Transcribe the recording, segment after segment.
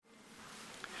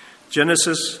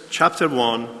Genesis chapter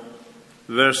 1,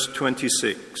 verse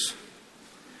 26.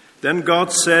 Then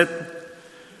God said,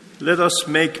 "Let us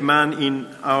make man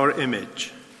in our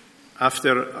image,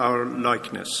 after our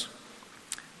likeness,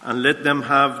 and let them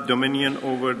have dominion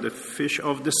over the fish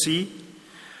of the sea,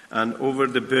 and over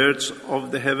the birds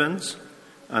of the heavens,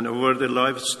 and over the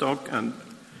livestock, and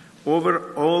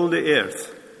over all the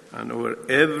earth, and over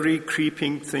every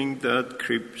creeping thing that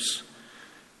creeps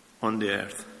on the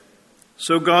earth."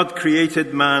 So God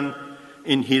created man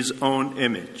in his own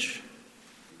image.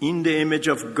 In the image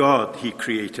of God he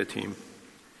created him.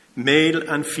 Male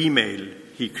and female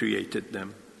he created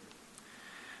them.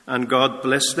 And God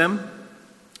blessed them,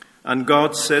 and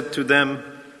God said to them,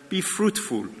 "Be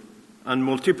fruitful, and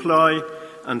multiply,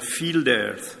 and fill the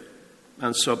earth,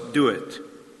 and subdue it,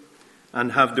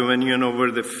 and have dominion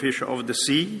over the fish of the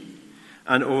sea,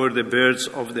 and over the birds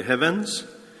of the heavens,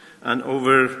 and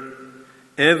over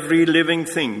every living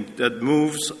thing that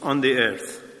moves on the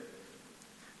earth."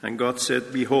 And God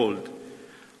said, "Behold,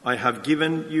 I have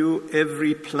given you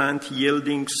every plant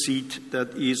yielding seed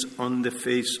that is on the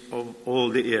face of all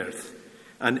the earth,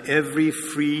 and every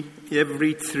tree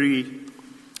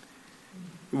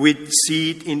with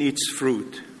seed in its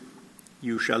fruit.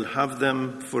 You shall have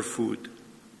them for food.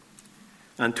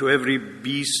 And to every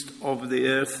beast of the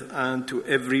earth, and to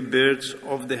every bird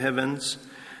of the heavens,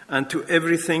 and to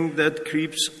everything that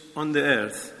creeps on the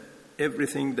earth,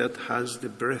 everything that has the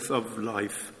breath of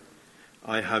life,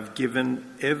 I have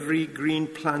given every green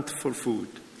plant for food."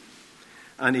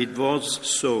 And it was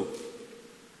so.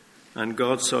 And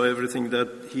God saw everything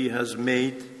that he has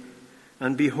made,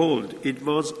 and behold, it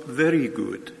was very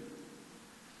good.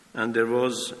 And there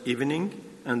was evening,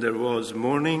 and there was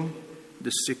morning,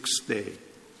 the sixth day.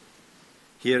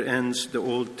 Here ends the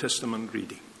Old Testament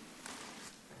reading.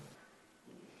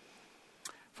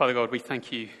 Father God, we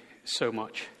thank you so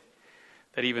much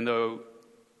that even though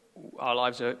our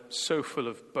lives are so full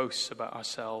of boasts about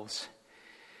ourselves,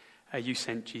 you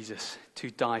sent Jesus to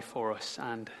die for us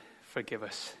and forgive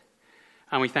us.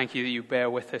 And we thank you that you bear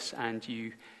with us and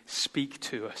you speak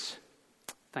to us.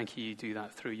 Thank you do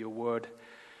that through your word,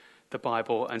 the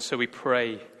Bible. And so we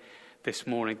pray this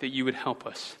morning that you would help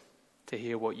us to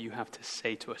hear what you have to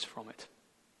say to us from it.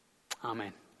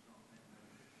 Amen.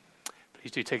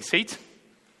 Please do take a seat.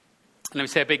 Let me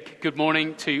say a big good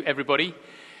morning to everybody.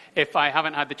 If I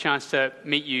haven't had the chance to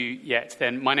meet you yet,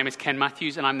 then my name is Ken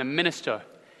Matthews and I'm the minister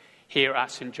here at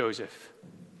St. Joseph.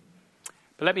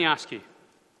 But let me ask you,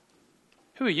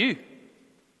 who are you?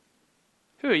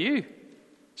 Who are you?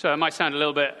 So it might sound a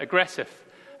little bit aggressive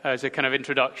as a kind of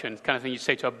introduction, kind of thing you'd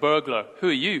say to a burglar. Who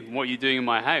are you? What are you doing in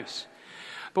my house?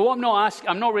 But what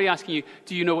I'm not really asking you,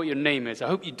 do you know what your name is? I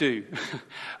hope you do.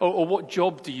 or what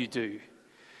job do you do?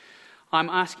 I'm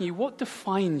asking you, what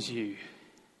defines you?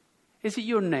 Is it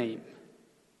your name?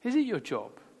 Is it your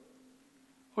job?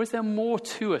 Or is there more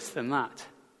to us than that?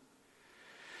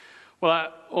 Well,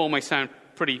 that all may sound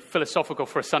pretty philosophical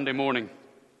for a Sunday morning,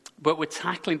 but we're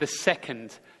tackling the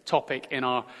second topic in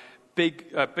our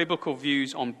big biblical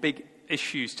views on big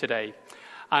issues today.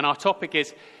 And our topic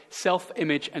is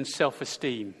self-image and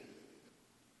self-esteem.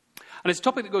 And it's a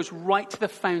topic that goes right to the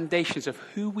foundations of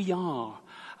who we are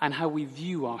and how we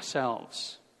view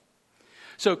ourselves.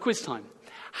 So, quiz time.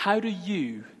 How do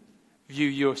you view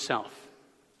yourself?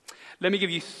 Let me give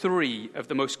you 3 of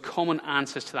the most common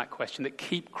answers to that question that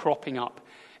keep cropping up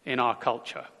in our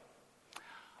culture.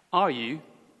 Are you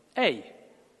A,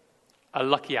 a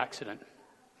lucky accident?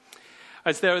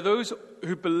 As there are those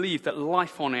who believe that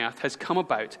life on earth has come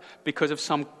about because of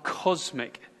some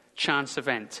cosmic chance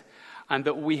event and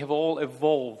that we have all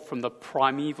evolved from the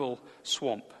primeval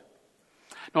swamp.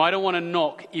 Now, I don't want to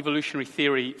knock evolutionary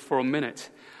theory for a minute,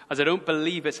 as I don't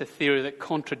believe it's a theory that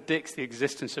contradicts the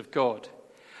existence of God.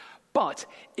 But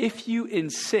if you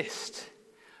insist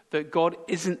that God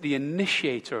isn't the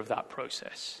initiator of that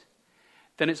process,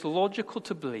 then it's logical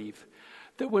to believe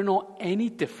that we're not any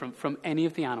different from any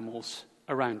of the animals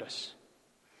around us.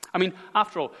 I mean,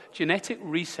 after all, genetic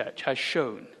research has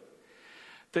shown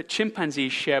that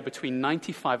chimpanzees share between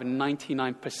 95 and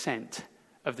 99%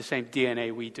 of the same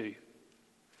DNA we do.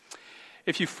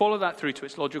 If you follow that through to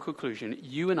its logical conclusion,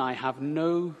 you and I have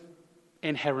no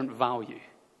inherent value,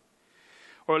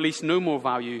 or at least no more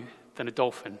value than a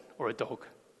dolphin or a dog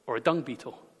or a dung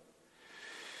beetle.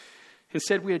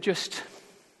 Instead, we are just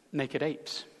naked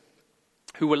apes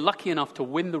who were lucky enough to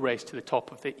win the race to the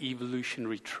top of the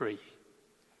evolutionary tree.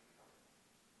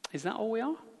 Is that all we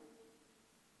are?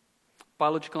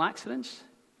 Biological accidents?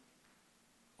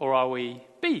 Or are we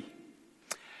B,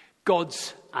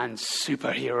 Gods and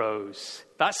superheroes.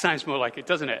 That sounds more like it,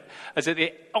 doesn't it? As at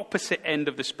the opposite end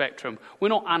of the spectrum. We're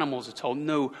not animals at all.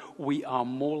 No, we are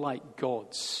more like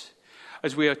gods.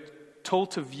 As we are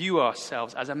told to view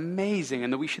ourselves as amazing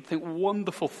and that we should think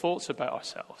wonderful thoughts about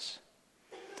ourselves.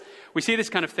 We see this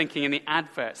kind of thinking in the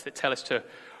adverts that tell us to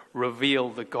reveal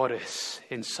the goddess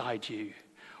inside you.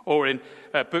 Or in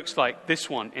books like this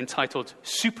one entitled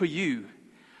Super You,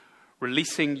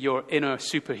 Releasing Your Inner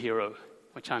Superhero,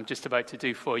 which I'm just about to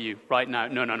do for you right now.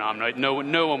 No, I'm not.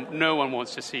 No one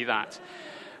wants to see that.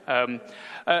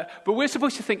 But we're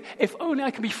supposed to think, if only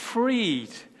I can be freed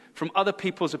from other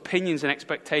people's opinions and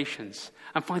expectations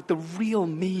and find the real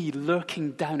me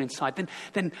lurking down inside,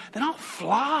 then I'll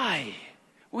fly.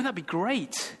 Wouldn't that be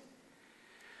great?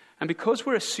 And because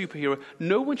we're a superhero,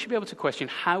 no one should be able to question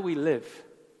how we live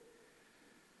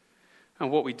and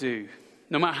what we do,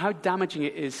 no matter how damaging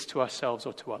it is to ourselves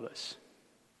or to others.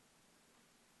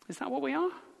 Is that what we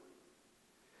are?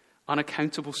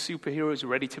 Unaccountable superheroes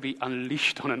ready to be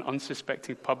unleashed on an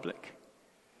unsuspecting public?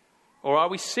 Or are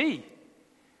we C,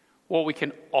 what we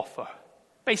can offer?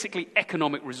 Basically,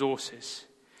 economic resources.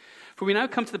 For we now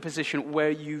come to the position where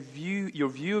your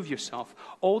view of yourself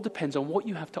all depends on what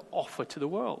you have to offer to the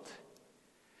world.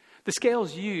 The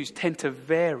scales used tend to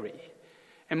vary.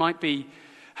 It might be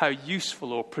how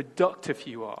useful or productive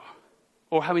you are,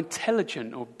 or how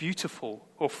intelligent or beautiful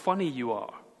or funny you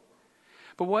are.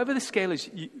 But whatever the scale is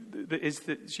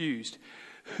that's used,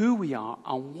 who we are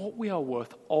and what we are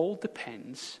worth all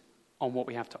depends on what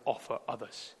we have to offer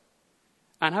others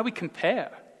and how we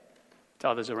compare to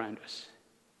others around us.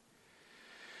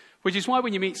 Which is why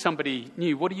when you meet somebody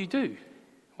new, what do?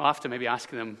 Well, after maybe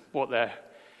asking them what their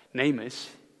name is,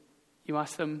 you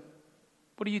ask them,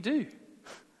 what do you do?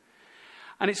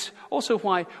 And it's also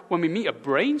why when we meet a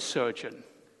brain surgeon,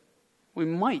 we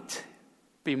might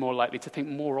be more likely to think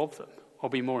more of them or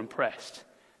be more impressed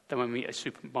than when we meet a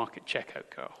supermarket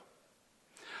checkout girl.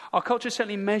 Our culture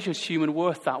certainly measures human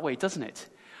worth that way, doesn't it?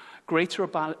 Greater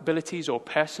abilities or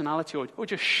personality or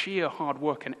just sheer hard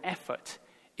work and effort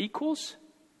equals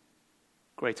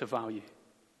greater value.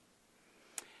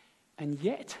 And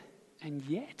yet,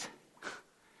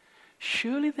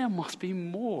 surely there must be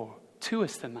more to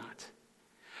us than that.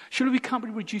 Surely we can't be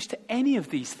reduced to any of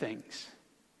these things.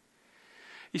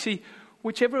 You see,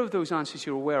 whichever of those answers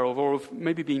you're aware of or of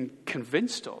maybe being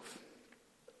convinced of,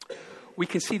 we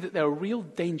can see that there are real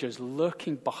dangers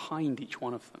lurking behind each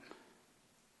one of them.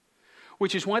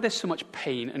 Which is why there's so much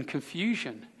pain and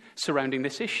confusion surrounding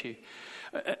this issue.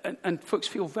 And folks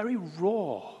feel very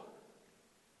raw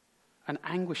and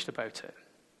anguished about it.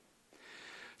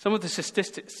 Some of the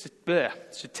statistics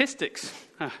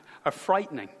are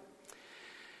frightening.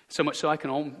 So much so I can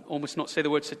almost not say the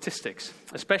word statistics,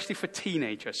 especially for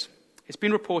teenagers. It's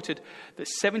been reported that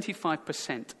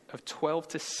 75% of 12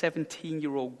 to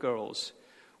 17-year-old girls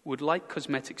would like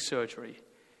cosmetic surgery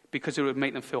because it would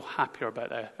make them feel happier about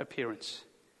their appearance.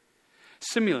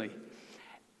 Similarly,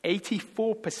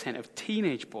 84% of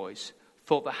teenage boys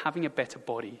thought that having a better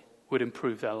body would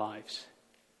improve their lives.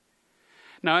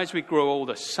 Now, as we grow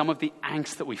older, some of the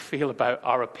angst that we feel about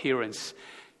our appearance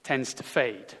tends to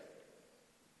fade.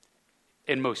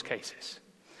 In most cases,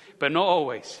 but not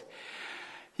always.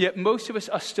 Yet most of us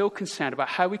are still concerned about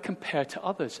how we compare to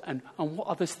others and what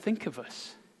others think of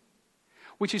us.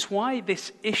 Which is why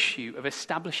this issue of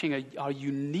establishing our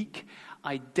unique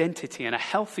identity and a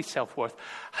healthy self-worth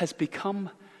has become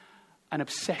an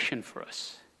obsession for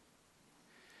us.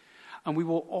 And we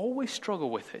will always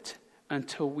struggle with it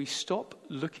until we stop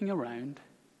looking around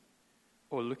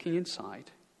or looking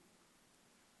inside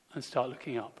and start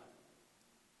looking up.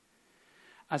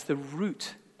 As the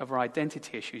root of our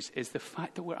identity issues is the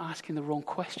fact that we're asking the wrong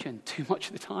question too much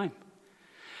of the time.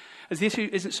 As the issue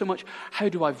isn't so much, how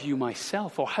do I view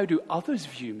myself or how do others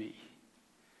view me?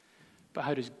 But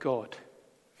how does God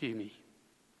view me?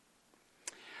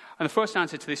 And the first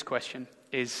answer to this question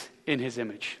is in his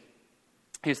image.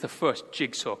 Here's the first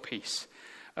jigsaw piece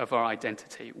of our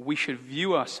identity. We should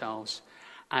view ourselves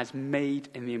as made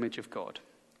in the image of God.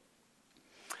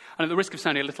 And at the risk of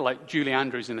sounding a little like Julie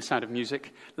Andrews in The Sound of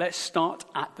Music, let's start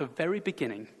at the very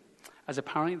beginning, as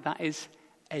apparently that is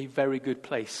a very good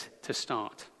place to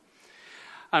start.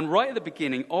 And right at the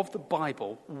beginning of the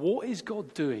Bible, what is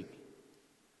God doing?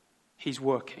 He's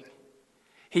working.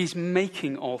 He's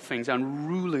making all things and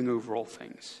ruling over all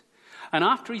things. And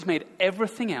after he's made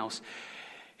everything else,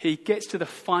 he gets to the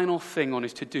final thing on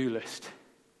his to-do list.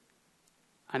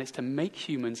 And it's to make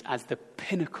humans as the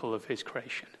pinnacle of his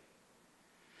creation.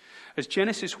 As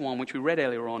Genesis 1, which we read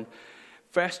earlier on,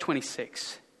 verse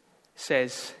 26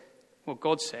 says, well,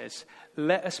 God says,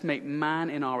 let us make man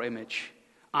in our image,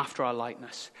 after our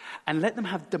likeness, and let them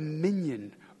have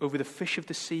dominion over the fish of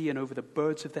the sea and over the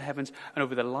birds of the heavens and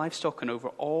over the livestock and over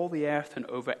all the earth and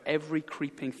over every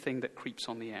creeping thing that creeps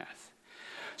on the earth.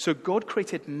 So God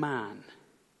created man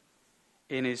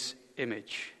in his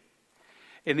image.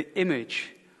 In the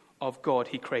image of God,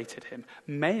 he created him.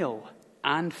 Male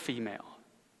and female,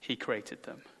 he created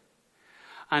them.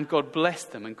 And God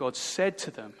blessed them, and God said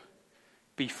to them,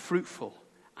 be fruitful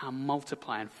and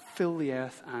multiply and fill the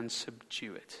earth and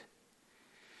subdue it.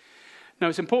 Now,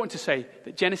 it's important to say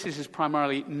that Genesis is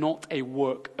primarily not a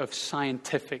work of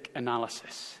scientific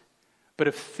analysis, but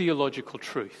of theological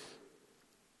truth.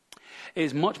 It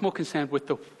is much more concerned with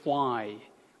the why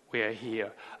we are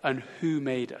here and who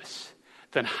made us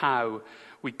than how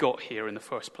we got here in the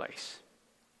first place.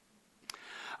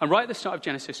 And right at the start of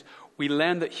Genesis, we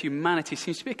learn that humanity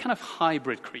seems to be a kind of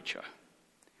hybrid creature.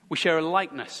 We share a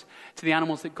likeness to the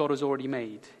animals that God has already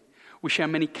made. We share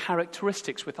many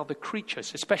characteristics with other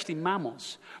creatures, especially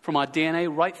mammals, from our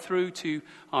DNA right through to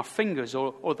our fingers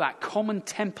or that common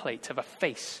template of a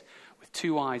face with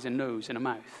 2 eyes, a nose, and a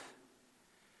mouth.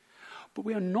 But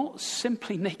we are not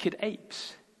simply naked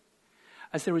apes,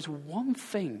 as there is one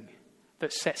thing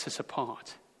that sets us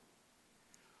apart.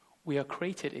 We are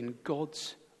created in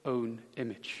God's own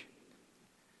image.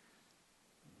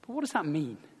 But what does that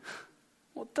mean?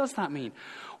 What does that mean?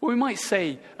 Well, we might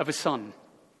say of a son,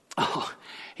 oh,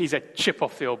 he's a chip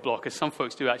off the old block, as some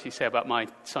folks do actually say about my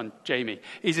son, Jamie.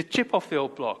 He's a chip off the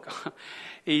old block.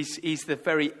 He's the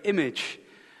very image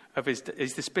of he's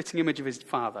the spitting image of his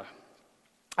father.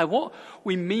 And what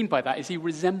we mean by that is he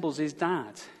resembles his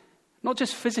dad. Not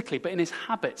just physically, but in his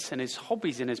habits and his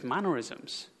hobbies and his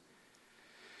mannerisms.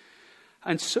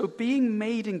 And so being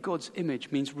made in God's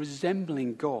image means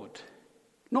resembling God.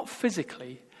 Not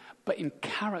physically, but in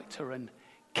character and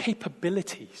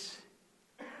capabilities.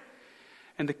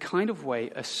 In the kind of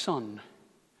way a son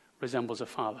resembles a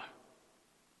father.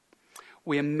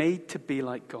 We are made to be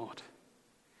like God.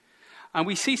 And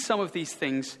we see some of these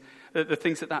things, the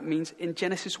things that means in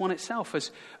Genesis 1 itself,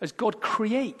 as God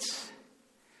creates.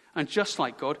 And just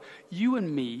like God, you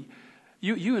and me,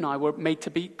 you and I were made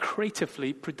to be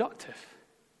creatively productive.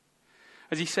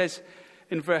 As he says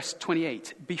in verse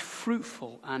 28, be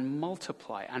fruitful and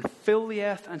multiply and fill the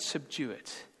earth and subdue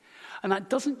it. And that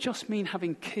doesn't just mean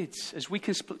having kids, as we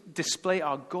can display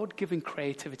our God-given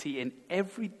creativity in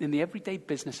the everyday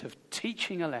business of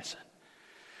teaching a lesson,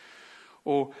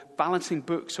 or balancing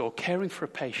books, or caring for a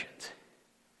patient,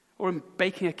 or in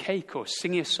baking a cake, or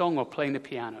singing a song, or playing the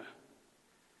piano.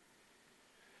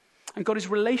 And God is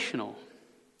relational.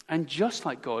 And just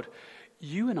like God,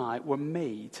 you and I were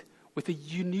made with a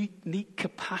unique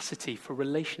capacity for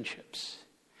relationships.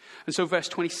 And so verse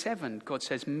 27, God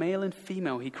says, male and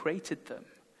female, he created them.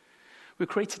 We're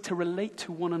created to relate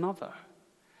to one another.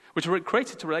 We're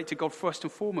created to relate to God first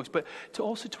and foremost, but to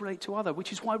also to relate to others,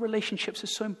 which is why relationships are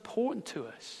so important to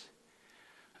us.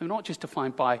 And not just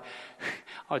defined by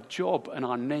our job and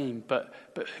our name, but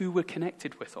who we're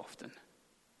connected with often.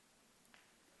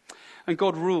 And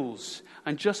God rules.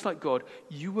 And just like God,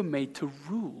 you were made to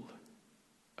rule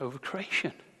over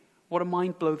creation. What a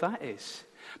mind blow that is.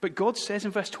 But God says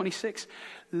in verse 26,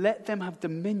 let them have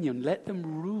dominion, let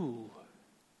them rule.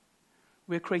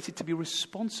 We're created to be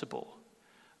responsible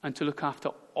and to look after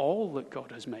all that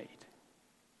God has made.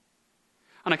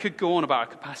 And I could go on about our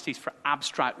capacities for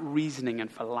abstract reasoning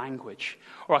and for language,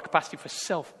 or our capacity for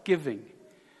self-giving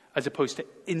as opposed to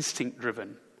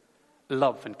instinct-driven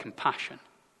love and compassion.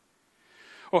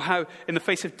 Or how, in the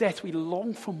face of death, we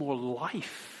long for more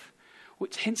life,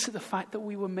 which hints at the fact that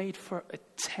we were made for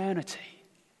eternity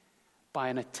by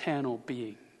an eternal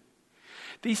being.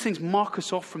 These things mark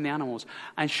us off from the animals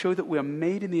and show that we are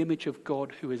made in the image of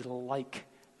God who is like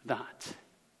that.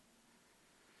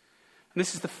 And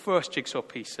this is the first jigsaw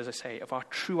piece, as I say, of our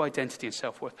true identity and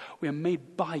self-worth. We are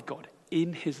made by God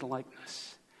in his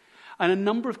likeness. And a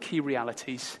number of key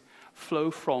realities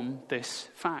flow from this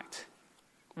fact.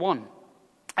 One,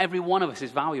 every one of us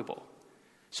is valuable,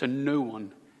 so no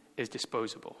one is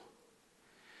disposable.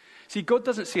 See, God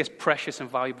doesn't see us precious and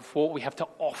valuable for what we have to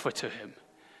offer to him,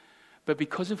 but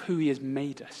because of who he has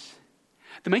made us.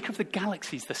 The maker of the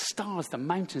galaxies, the stars, the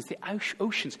mountains, the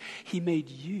oceans, he made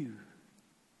you.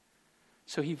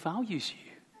 So he values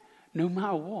you, no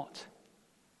matter what.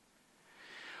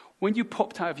 When you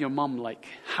popped out of your mum like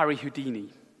Harry Houdini,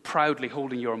 proudly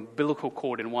holding your umbilical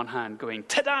cord in one hand, going,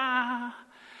 ta-da!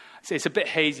 So it's a bit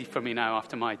hazy for me now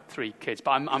after my 3 kids,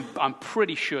 but I'm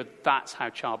pretty sure that's how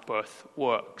childbirth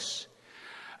works.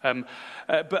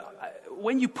 But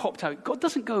when you popped out, God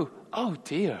doesn't go, oh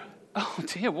dear, oh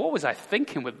dear, what was I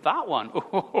thinking with that one?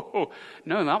 Oh,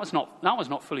 no, that was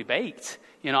not fully baked.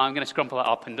 I'm going to scrumple that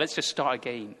up and let's just start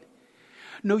again.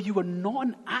 No, you are not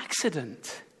an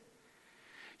accident.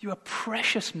 You are a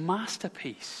precious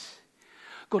masterpiece.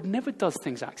 God never does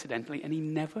things accidentally, and he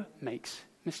never makes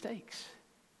mistakes.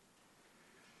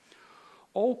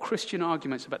 All Christian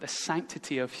arguments about the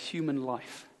sanctity of human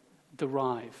life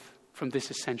derive from this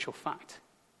essential fact.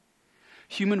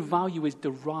 Human value is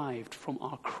derived from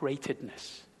our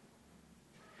createdness.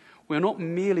 We are not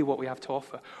merely what we have to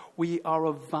offer. We are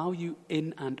of value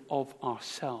in and of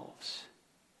ourselves.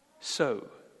 So,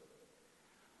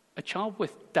 a child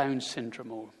with Down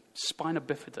syndrome or spina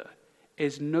bifida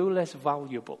is no less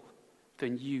valuable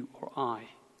than you or I,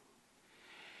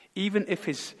 even if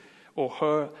his or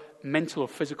her mental or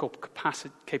physical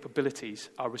capabilities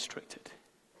are restricted.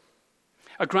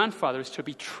 A grandfather is to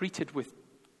be treated with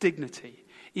dignity,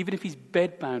 even if he's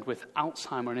bedbound with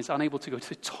Alzheimer and is unable to go to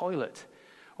the toilet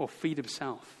or feed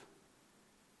himself.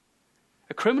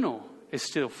 A criminal is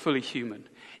still fully human,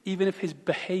 even if his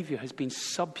behavior has been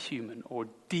subhuman or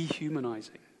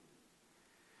dehumanizing.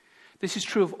 This is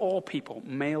true of all people,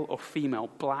 male or female,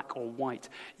 black or white,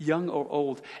 young or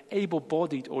old,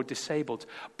 able-bodied or disabled,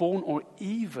 born or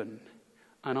even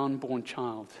an unborn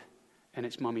child in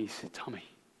its mummy's tummy.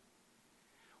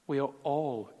 We are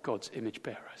all God's image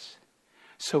bearers.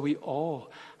 So we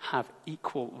all have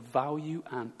equal value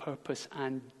and purpose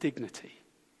and dignity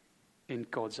in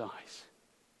God's eyes.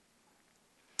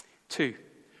 2,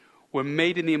 we're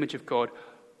made in the image of God,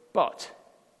 but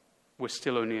we're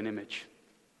still only an image.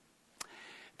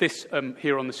 This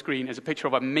here on the screen is a picture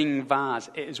of a Ming vase.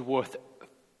 It is worth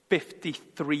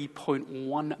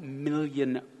 £53.1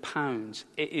 million.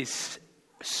 It is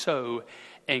so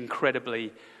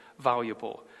incredibly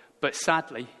valuable. But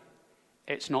sadly,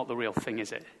 it's not the real thing,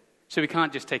 is it? So we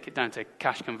can't just take it down to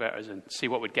cash converters and see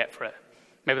what we'd get for it.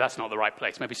 Maybe that's not the right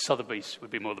place. Maybe Sotheby's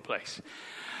would be more the place.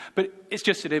 But it's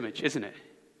just an image, isn't it?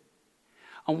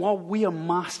 And while we are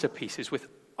masterpieces with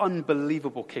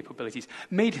unbelievable capabilities,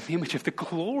 made in the image of the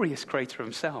glorious Creator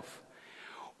himself,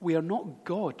 we are not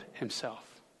God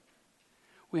himself.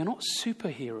 We are not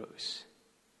superheroes.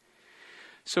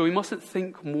 So we mustn't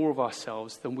think more of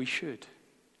ourselves than we should.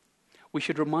 We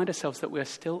should remind ourselves that we are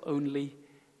still only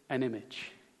an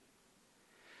image.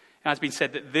 It has been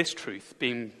said that this truth,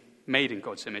 being made in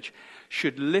God's image,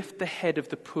 should lift the head of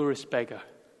the poorest beggar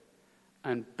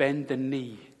and bend the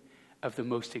knee of the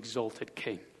most exalted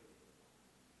king.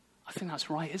 I think that's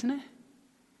right, isn't it?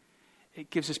 It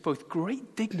gives us both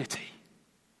great dignity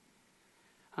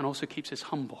and also keeps us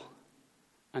humble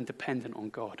and dependent on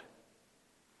God.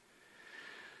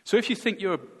 So if you think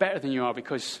you're better than you are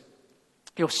because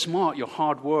you're smart, you're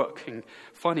hardworking,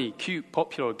 funny, cute,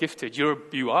 popular, gifted,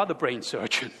 you are the brain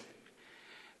surgeon,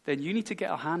 then you need to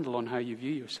get a handle on how you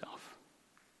view yourself.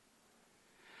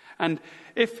 And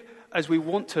if we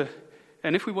want to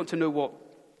know what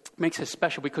makes us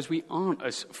special because we aren't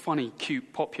as funny,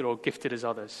 cute, popular, or gifted as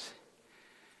others,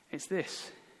 it's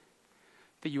this: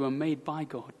 that you are made by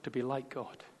God to be like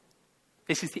God.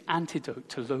 This is the antidote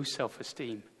to low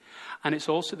self-esteem. And it's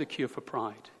also the cure for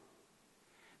pride,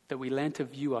 that we learn to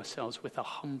view ourselves with a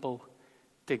humble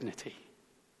dignity.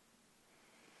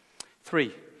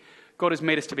 3, God has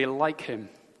made us to be like him,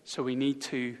 so we need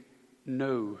to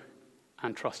know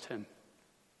and trust him.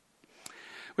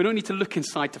 We don't need to look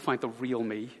inside to find the real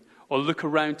me, or look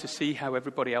around to see how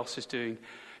everybody else is doing,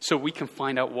 so we can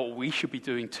find out what we should be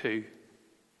doing too.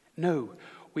 No,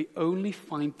 we only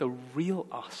find the real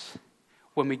us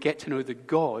when we get to know the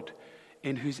God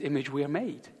in whose image we are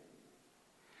made,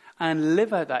 and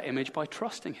live out that image by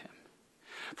trusting him.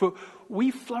 For we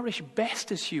flourish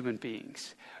best as human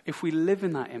beings if we live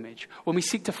in that image, when we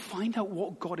seek to find out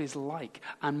what God is like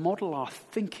and model our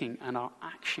thinking and our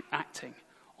acting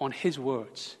on his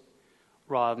words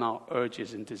rather than our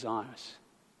urges and desires.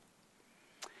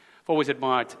 I've always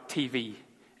admired TV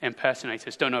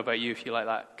impersonators. Don't know about you if you like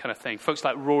that kind of thing. Folks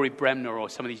like Rory Bremner or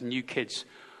some of these new kids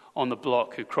on the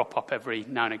block who crop up every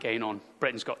now and again on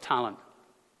Britain's Got Talent.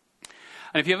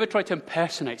 And if you ever try to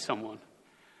impersonate someone,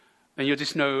 then you'll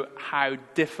just know how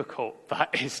difficult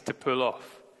that is to pull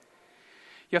off.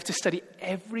 You have to study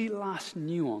every last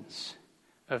nuance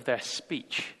of their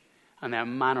speech and their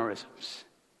mannerisms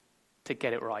to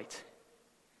get it right.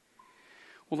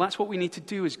 Well, that's what we need to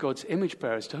do as God's image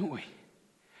bearers, don't we?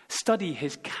 Study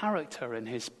his character and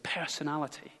his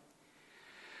personality.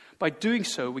 By doing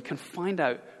so, we can find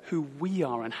out who we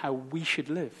are and how we should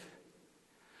live.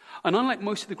 And unlike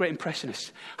most of the great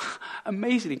impressionists,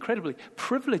 amazingly, incredibly,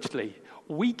 privilegedly,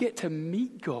 we get to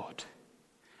meet God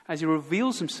as he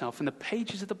reveals himself in the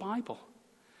pages of the Bible.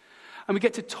 And we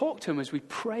get to talk to him as we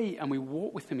pray and we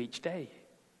walk with him each day.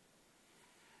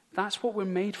 That's what we're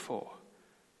made for,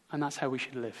 and that's how we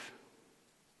should live.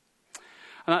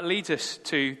 And that leads us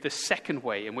to the second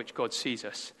way in which God sees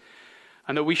us,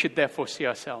 and that we should therefore see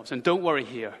ourselves. And don't worry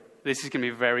here, this is going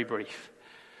to be very brief,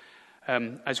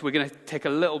 as we're going to take a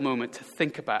little moment to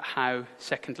think about how,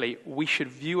 secondly, we should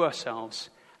view ourselves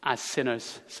as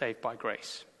sinners saved by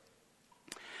grace.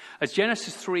 As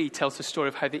Genesis 3 tells the story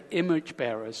of how the image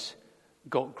bearers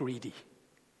got greedy.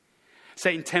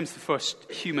 Satan tempts the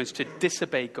first humans to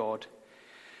disobey God.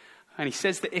 And he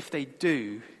says that if they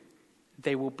do,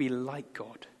 they will be like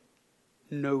God,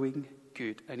 knowing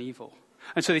good and evil.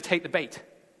 And so they take the bait,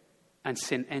 and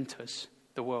sin enters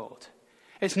the world.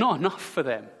 It's not enough for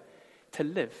them to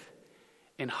live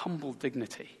in humble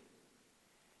dignity.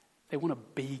 They want to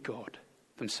be God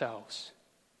themselves.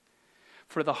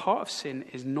 For the heart of sin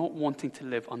is not wanting to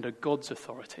live under God's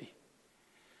authority,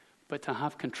 but to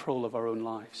have control of our own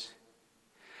lives.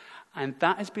 And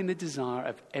that has been the desire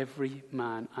of every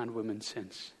man and woman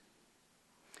since.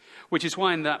 Which is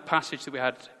why in that passage that we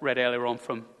had read earlier on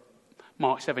from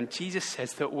Mark 7, Jesus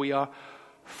says that we are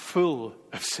full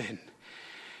of sin.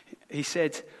 He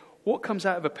said, what comes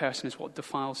out of a person is what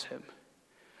defiles him.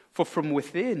 For from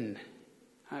within,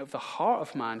 out of the heart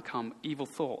of man come evil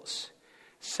thoughts,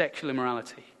 sexual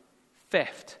immorality,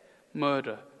 theft,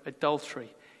 murder,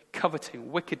 adultery,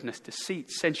 coveting, wickedness,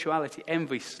 deceit, sensuality,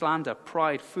 envy, slander,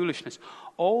 pride, foolishness.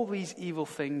 All these evil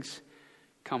things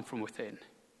come from within.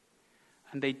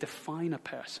 And they define a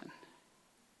person.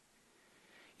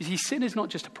 You see, sin is not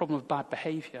just a problem of bad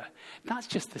behavior. That's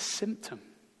just the symptom.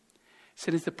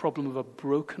 Sin is the problem of a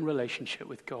broken relationship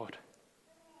with God.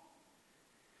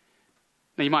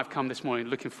 Now, you might have come this morning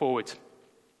looking forward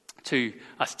to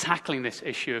us tackling this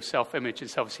issue of self-image and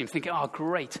self-esteem, thinking, oh,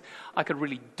 great, I could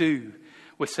really do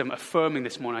with some affirming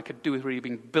this morning. I could do with really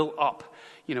being built up,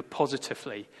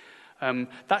 positively.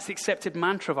 That's the accepted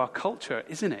mantra of our culture,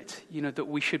 isn't it? That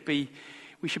we should be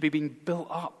being built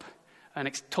up and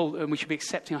we should be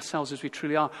accepting ourselves as we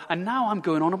truly are. And now I'm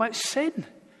going on about sin.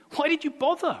 Why did you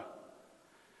bother?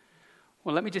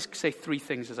 Well, let me just say three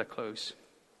things as I close.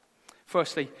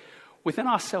 Firstly, within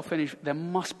our self-image, there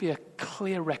must be a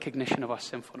clear recognition of our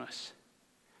sinfulness.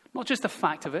 Not just the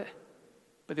fact of it,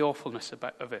 but the awfulness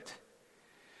of it.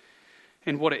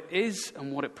 In what it is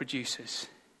and what it produces.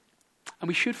 And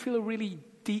we should feel a really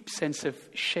deep sense of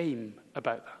shame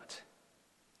about that.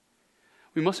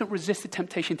 We mustn't resist the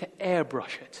temptation to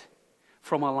airbrush it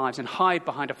from our lives and hide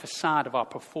behind a facade of our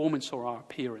performance or our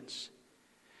appearance.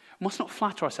 We must not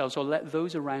flatter ourselves or let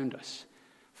those around us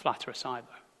flatter us either.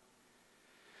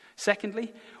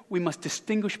 Secondly, we must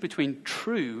distinguish between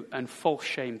true and false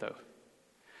shame, though.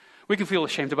 We can feel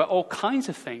ashamed about all kinds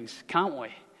of things, can't we?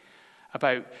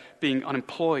 About being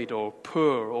unemployed or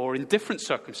poor or in different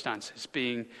circumstances.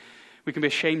 We can be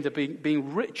ashamed of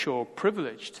being rich or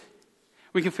privileged.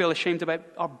 We can feel ashamed about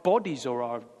our bodies or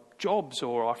our jobs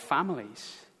or our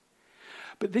families.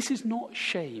 But this is not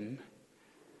shame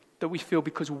that we feel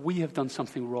because we have done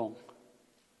something wrong.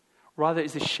 Rather,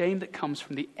 it's the shame that comes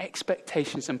from the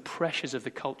expectations and pressures of the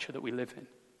culture that we live in.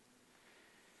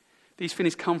 These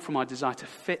feelings come from our desire to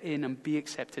fit in and be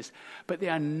accepted, but they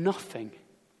are nothing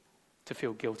to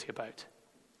feel guilty about.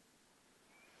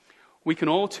 We can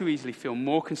all too easily feel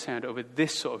more concerned over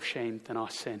this sort of shame than our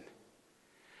sin.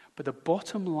 But the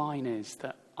bottom line is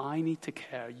that I need to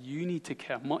care, you need to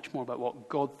care much more about what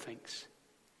God thinks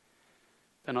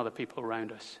than other people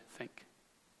around us think.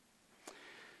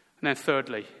 And then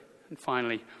thirdly, and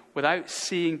finally, without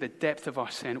seeing the depth of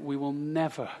our sin, we will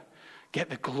never get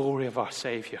the glory of our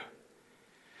Savior.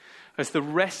 As the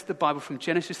rest of the Bible from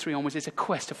Genesis 3 onwards is a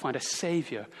quest to find a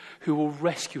Savior who will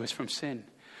rescue us from sin.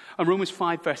 And Romans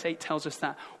 5 verse 8 tells us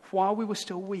that while we were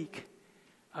still weak,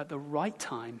 at the right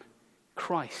time,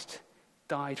 Christ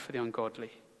died for the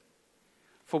ungodly.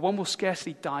 For one will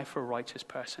scarcely die for a righteous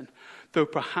person, though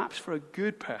perhaps for a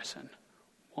good person,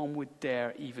 one would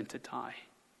dare even to die.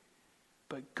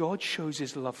 But God shows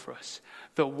his love for us,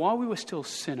 that while we were still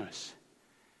sinners,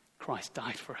 Christ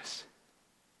died for us.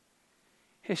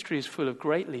 History is full of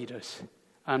great leaders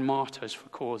and martyrs for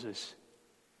causes.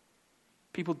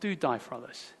 People do die for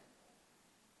others,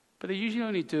 but they usually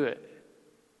only do it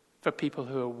for people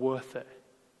who are worth it.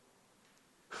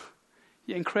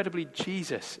 Yet incredibly,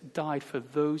 Jesus died for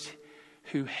those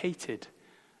who hated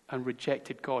and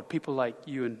rejected God, people like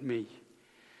you and me.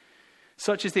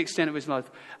 Such is the extent of his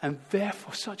love, and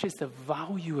therefore such is the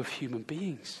value of human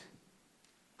beings.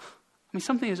 I mean,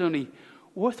 something is only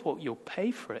worth what you'll pay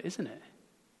for it, isn't it?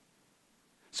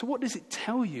 So what does it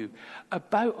tell you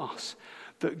about us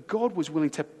that God was willing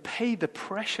to pay the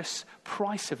precious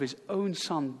price of his own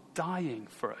Son dying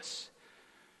for us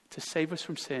to save us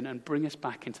from sin and bring us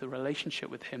back into the relationship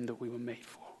with him that we were made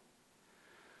for.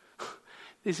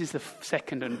 This is the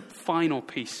second and final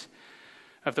piece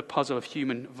of the puzzle of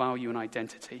human value and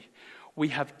identity. We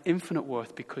have infinite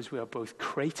worth because we are both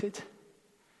created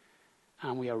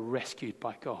and we are rescued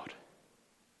by God.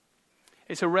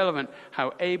 It's irrelevant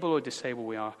how able or disabled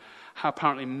we are, how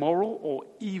apparently moral or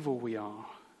evil we are,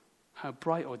 how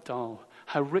bright or dull,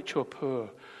 how rich or poor,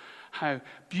 how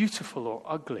beautiful or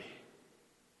ugly.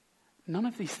 None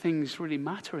of these things really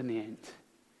matter in the end,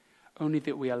 only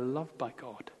that we are loved by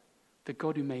God, the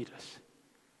God who made us,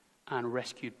 and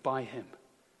rescued by him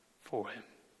for him.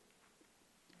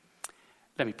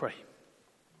 Let me pray.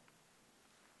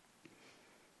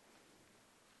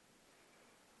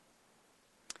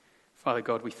 Father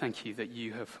God, we thank you that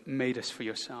you have made us for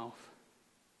yourself,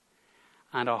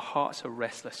 and our hearts are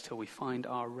restless till we find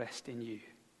our rest in you.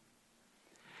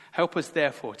 Help us,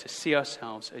 therefore, to see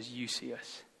ourselves as you see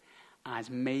us,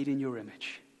 as made in your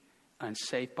image and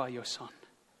saved by your Son,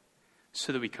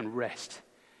 so that we can rest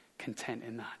content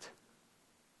in that.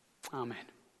 Amen.